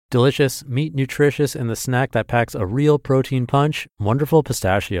Delicious, meat nutritious, and the snack that packs a real protein punch, Wonderful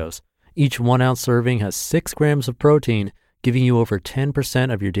Pistachios. Each 1 ounce serving has 6 grams of protein, giving you over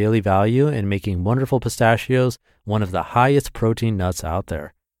 10% of your daily value and making Wonderful Pistachios one of the highest protein nuts out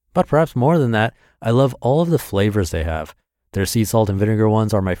there. But perhaps more than that, I love all of the flavors they have. Their sea salt and vinegar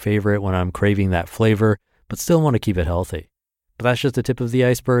ones are my favorite when I'm craving that flavor, but still want to keep it healthy. But that's just the tip of the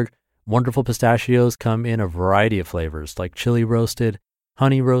iceberg. Wonderful Pistachios come in a variety of flavors like chili roasted,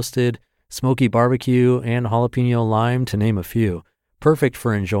 honey roasted, smoky barbecue, and jalapeno lime, to name a few. Perfect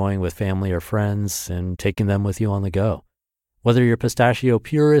for enjoying with family or friends and taking them with you on the go. Whether you're a pistachio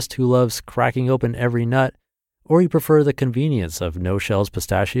purist who loves cracking open every nut, or you prefer the convenience of no-shells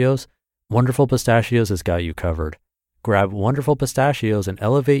pistachios, Wonderful Pistachios has got you covered. Grab Wonderful Pistachios and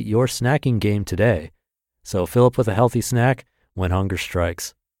elevate your snacking game today. So fill up with a healthy snack when hunger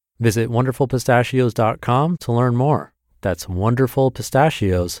strikes. Visit wonderfulpistachios.com to learn more. That's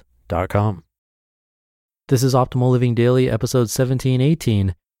wonderfulpistachios.com. This is Optimal Living Daily, episode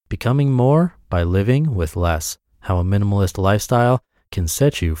 1718, Becoming More by Living with Less, How a Minimalist Lifestyle Can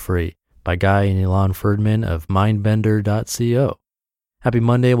Set You Free, by Guy and Ilan Ferdman of MindBender.co. Happy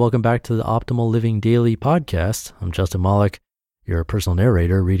Monday. Welcome back to the Optimal Living Daily podcast. I'm Justin Malik, your personal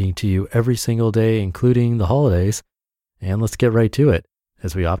narrator, reading to you every single day, including the holidays. And let's get right to it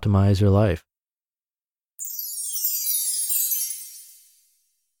as we optimize your life.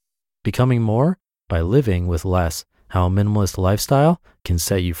 Becoming More by Living with Less, How a Minimalist Lifestyle Can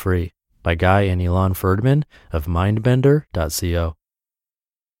Set You Free, by Guy and Ilan Ferdman of MindBender.co.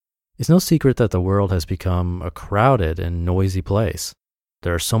 It's no secret that the world has become a crowded and noisy place.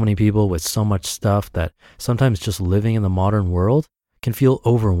 There are so many people with so much stuff that sometimes just living in the modern world can feel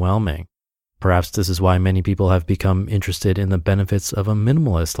overwhelming. Perhaps this is why many people have become interested in the benefits of a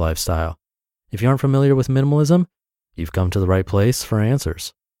minimalist lifestyle. If you aren't familiar with minimalism, you've come to the right place for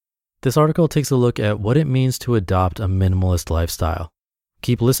answers. This article takes a look at what it means to adopt a minimalist lifestyle.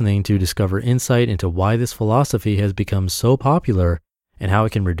 Keep listening to discover insight into why this philosophy has become so popular and how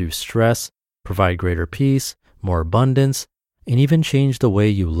it can reduce stress, provide greater peace, more abundance, and even change the way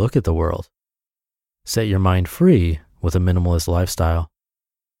you look at the world. Set your mind free with a minimalist lifestyle.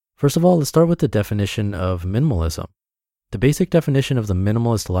 First of all, let's start with the definition of minimalism. The basic definition of the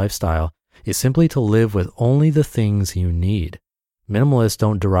minimalist lifestyle is simply to live with only the things you need. Minimalists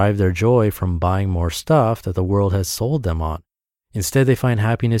don't derive their joy from buying more stuff that the world has sold them on. Instead, they find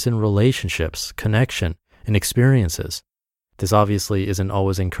happiness in relationships, connection, and experiences. This obviously isn't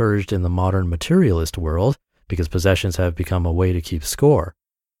always encouraged in the modern materialist world because possessions have become a way to keep score.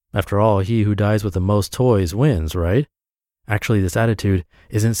 After all, he who dies with the most toys wins, right? Actually, this attitude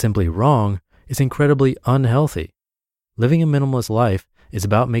isn't simply wrong, it's incredibly unhealthy. Living a minimalist life is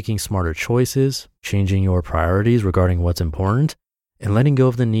about making smarter choices, changing your priorities regarding what's important, and letting go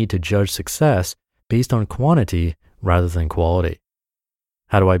of the need to judge success based on quantity rather than quality.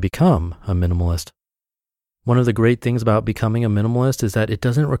 How do I become a minimalist? One of the great things about becoming a minimalist is that it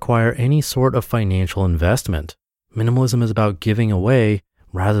doesn't require any sort of financial investment. Minimalism is about giving away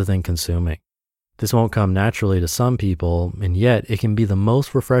rather than consuming. This won't come naturally to some people, and yet it can be the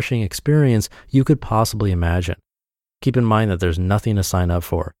most refreshing experience you could possibly imagine. Keep in mind that there's nothing to sign up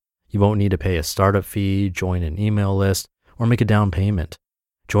for. You won't need to pay a startup fee, join an email list, or make a down payment.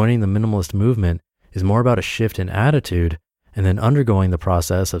 Joining the minimalist movement is more about a shift in attitude and then undergoing the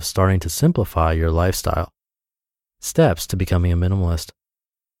process of starting to simplify your lifestyle. Steps to becoming a minimalist.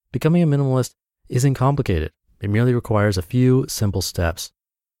 Becoming a minimalist isn't complicated. It merely requires a few simple steps.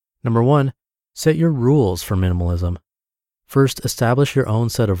 Number 1, set your rules for minimalism. First, establish your own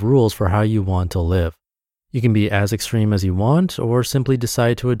set of rules for how you want to live. You can be as extreme as you want, or simply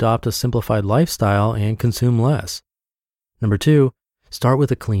decide to adopt a simplified lifestyle and consume less. Number 2, start with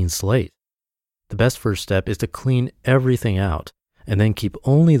a clean slate. The best first step is to clean everything out, and then keep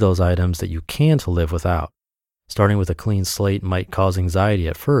only those items that you can't live without. Starting with a clean slate might cause anxiety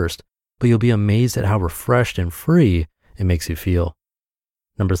at first, but you'll be amazed at how refreshed and free it makes you feel.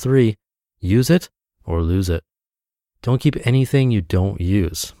 Number 3, use it or lose it. Don't keep anything you don't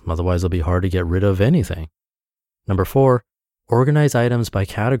use, otherwise it'll be hard to get rid of anything. Number 4, organize items by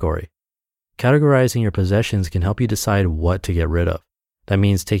category. Categorizing your possessions can help you decide what to get rid of. That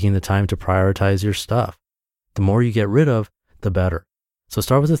means taking the time to prioritize your stuff. The more you get rid of, the better. So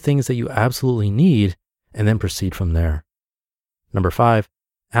start with the things that you absolutely need and then proceed from there. Number 5,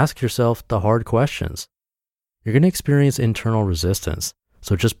 ask yourself the hard questions. You're going to experience internal resistance,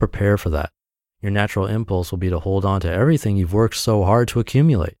 so just prepare for that. Your natural impulse will be to hold on to everything you've worked so hard to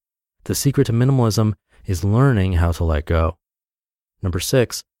accumulate. The secret to minimalism is learning how to let go. Number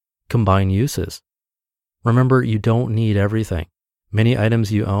 6, combine uses. Remember, you don't need everything. Many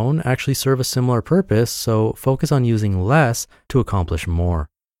items you own actually serve a similar purpose, so focus on using less to accomplish more.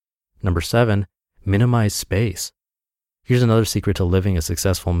 Number 7, minimize space. Here's another secret to living a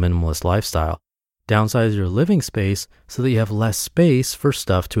successful minimalist lifestyle. Downsize your living space so that you have less space for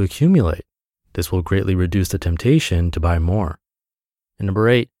stuff to accumulate. This will greatly reduce the temptation to buy more. And number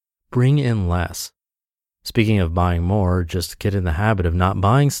 8, bring in less. Speaking of buying more, just get in the habit of not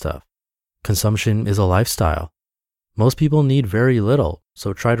buying stuff. Consumption is a lifestyle. Most people need very little,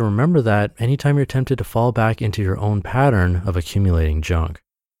 so try to remember that anytime you're tempted to fall back into your own pattern of accumulating junk.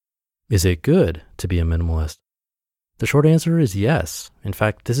 Is it good to be a minimalist? The short answer is yes. In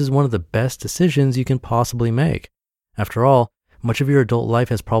fact, this is one of the best decisions you can possibly make. After all, much of your adult life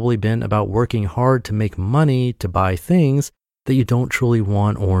has probably been about working hard to make money to buy things that you don't truly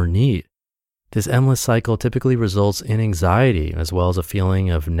want or need. This endless cycle typically results in anxiety as well as a feeling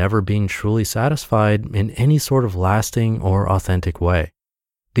of never being truly satisfied in any sort of lasting or authentic way.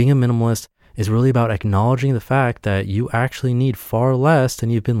 Being a minimalist is really about acknowledging the fact that you actually need far less than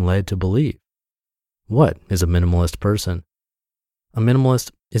you've been led to believe. What is a minimalist person? A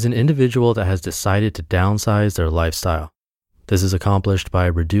minimalist is an individual that has decided to downsize their lifestyle. This is accomplished by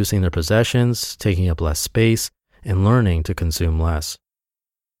reducing their possessions, taking up less space, and learning to consume less.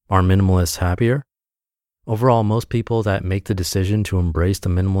 Are minimalists happier? Overall, most people that make the decision to embrace the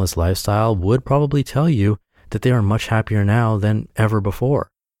minimalist lifestyle would probably tell you that they are much happier now than ever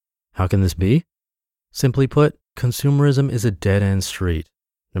before. How can this be? Simply put, consumerism is a dead-end street.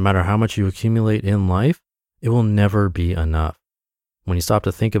 No matter how much you accumulate in life, it will never be enough. When you stop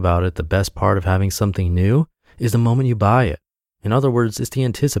to think about it, the best part of having something new is the moment you buy it. In other words, it's the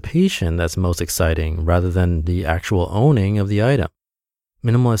anticipation that's most exciting rather than the actual owning of the item.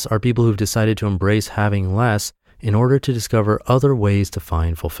 Minimalists are people who've decided to embrace having less in order to discover other ways to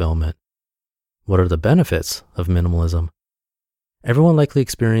find fulfillment. What are the benefits of minimalism? Everyone likely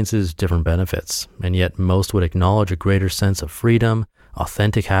experiences different benefits, and yet most would acknowledge a greater sense of freedom,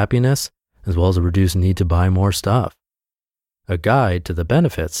 authentic happiness, as well as a reduced need to buy more stuff. A guide to the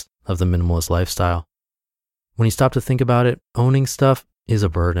benefits of the minimalist lifestyle. When you stop to think about it, owning stuff is a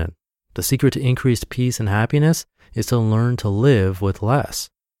burden. The secret to increased peace and happiness is to learn to live with less.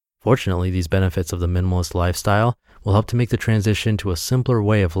 Fortunately, these benefits of the minimalist lifestyle will help to make the transition to a simpler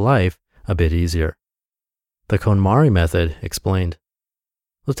way of life a bit easier. The KonMari method explained.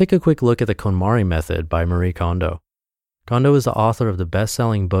 Let's take a quick look at the KonMari method by Marie Kondo. Kondo is the author of the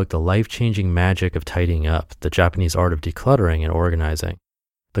best-selling book, The Life-Changing Magic of Tidying Up, the Japanese art of decluttering and organizing.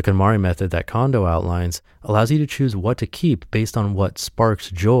 The KonMari method that Kondo outlines allows you to choose what to keep based on what sparks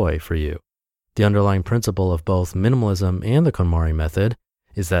joy for you. The underlying principle of both minimalism and the KonMari method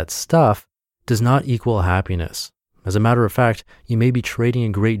is that stuff does not equal happiness. As a matter of fact, you may be trading a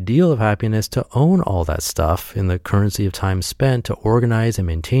great deal of happiness to own all that stuff in the currency of time spent to organize and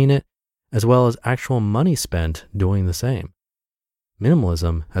maintain it, as well as actual money spent doing the same.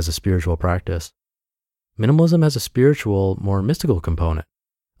 Minimalism has a spiritual practice. Minimalism has a spiritual, more mystical component.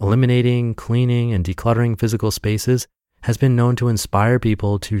 Eliminating, cleaning, and decluttering physical spaces has been known to inspire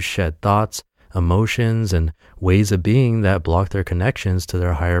people to shed thoughts, emotions, and ways of being that block their connections to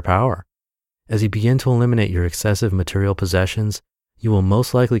their higher power. As you begin to eliminate your excessive material possessions, you will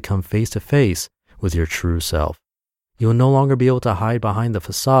most likely come face to face with your true self. You will no longer be able to hide behind the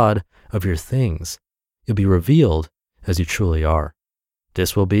facade of your things. You'll be revealed as you truly are.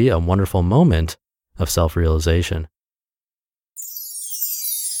 This will be a wonderful moment of self-realization.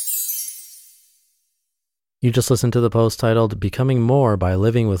 You just listened to the post titled Becoming More by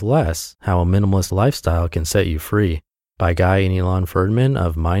Living with Less, How a Minimalist Lifestyle Can Set You Free by Guy and Ilan Ferdman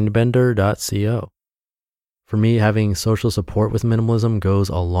of MindBender.co. For me, having social support with minimalism goes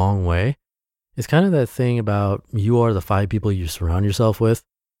a long way. It's kind of that thing about you are the 5 people you surround yourself with.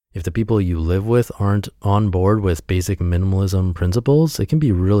 If the people you live with aren't on board with basic minimalism principles, it can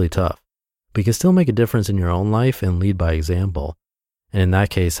be really tough. But you can still make a difference in your own life and lead by example. And in that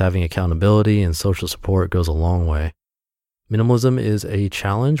case, having accountability and social support goes a long way. Minimalism is a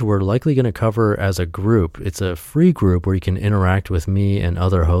challenge we're likely going to cover as a group. It's a free group where you can interact with me and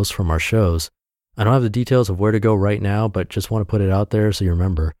other hosts from our shows. I don't have the details of where to go right now, but just want to put it out there so you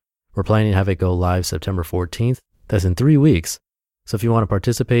remember. We're planning to have it go live September 14th. That's in 3 weeks. So if you want to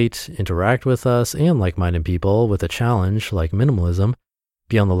participate, interact with us and like-minded people with a challenge like minimalism,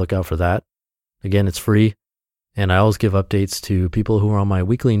 be on the lookout for that. Again, it's free. And I always give updates to people who are on my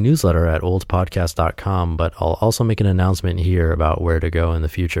weekly newsletter at oldpodcast.com, but I'll also make an announcement here about where to go in the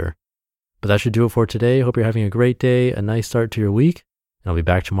future. But that should do it for today. Hope you're having a great day, a nice start to your week, and I'll be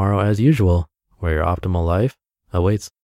back tomorrow as usual, where your optimal life awaits.